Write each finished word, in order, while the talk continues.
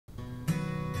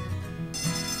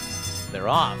they're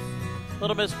off.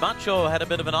 Little Miss Macho had a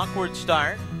bit of an awkward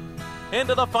start.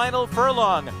 Into the final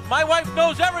furlong. My wife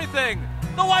knows everything.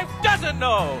 The wife doesn't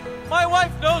know. My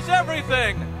wife knows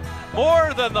everything.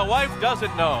 More than the wife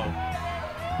doesn't know.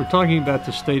 We're talking about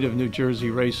the state of New Jersey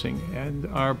racing, and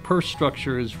our purse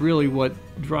structure is really what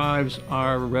drives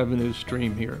our revenue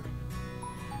stream here.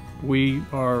 We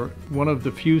are one of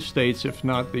the few states, if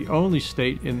not the only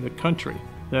state in the country,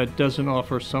 that doesn't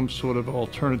offer some sort of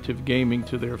alternative gaming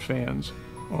to their fans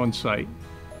on site.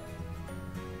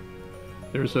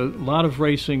 There's a lot of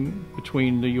racing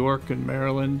between New York and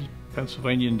Maryland,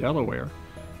 Pennsylvania and Delaware.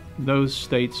 Those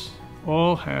states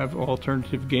all have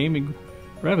alternative gaming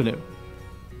revenue.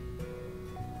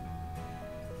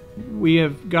 We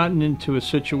have gotten into a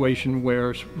situation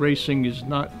where racing is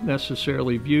not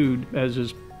necessarily viewed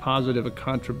as positive a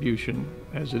contribution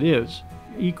as it is.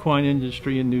 Equine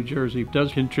industry in New Jersey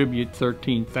does contribute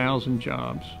 13,000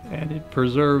 jobs, and it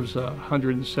preserves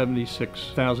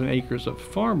 176,000 acres of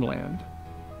farmland.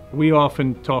 We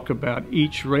often talk about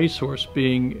each racehorse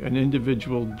being an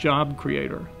individual job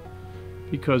creator,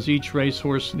 because each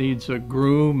racehorse needs a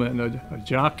groom and a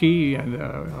jockey and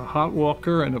a hot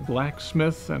walker and a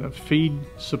blacksmith and a feed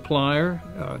supplier,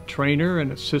 a trainer,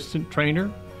 an assistant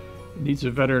trainer. It needs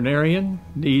a veterinarian,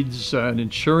 needs an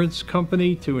insurance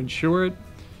company to insure it.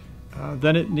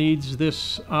 Then it needs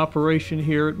this operation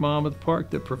here at Monmouth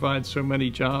Park that provides so many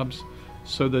jobs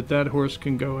so that that horse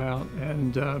can go out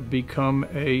and become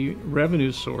a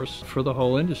revenue source for the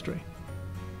whole industry.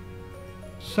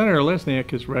 Senator Lesniak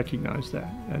has recognized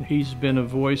that, and he's been a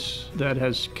voice that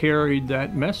has carried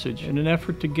that message in an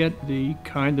effort to get the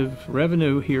kind of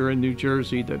revenue here in New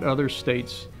Jersey that other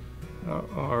states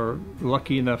are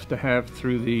lucky enough to have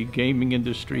through the gaming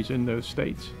industries in those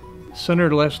states.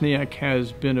 Senator Lesniak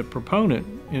has been a proponent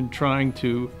in trying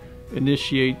to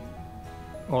initiate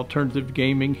alternative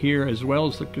gaming here as well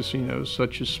as the casinos,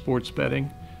 such as sports betting.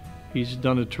 He's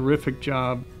done a terrific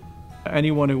job.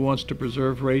 Anyone who wants to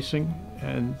preserve racing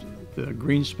and the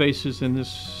green spaces in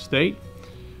this state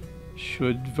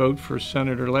should vote for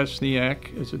Senator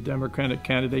Lesniak as a Democratic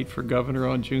candidate for governor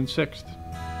on June 6th.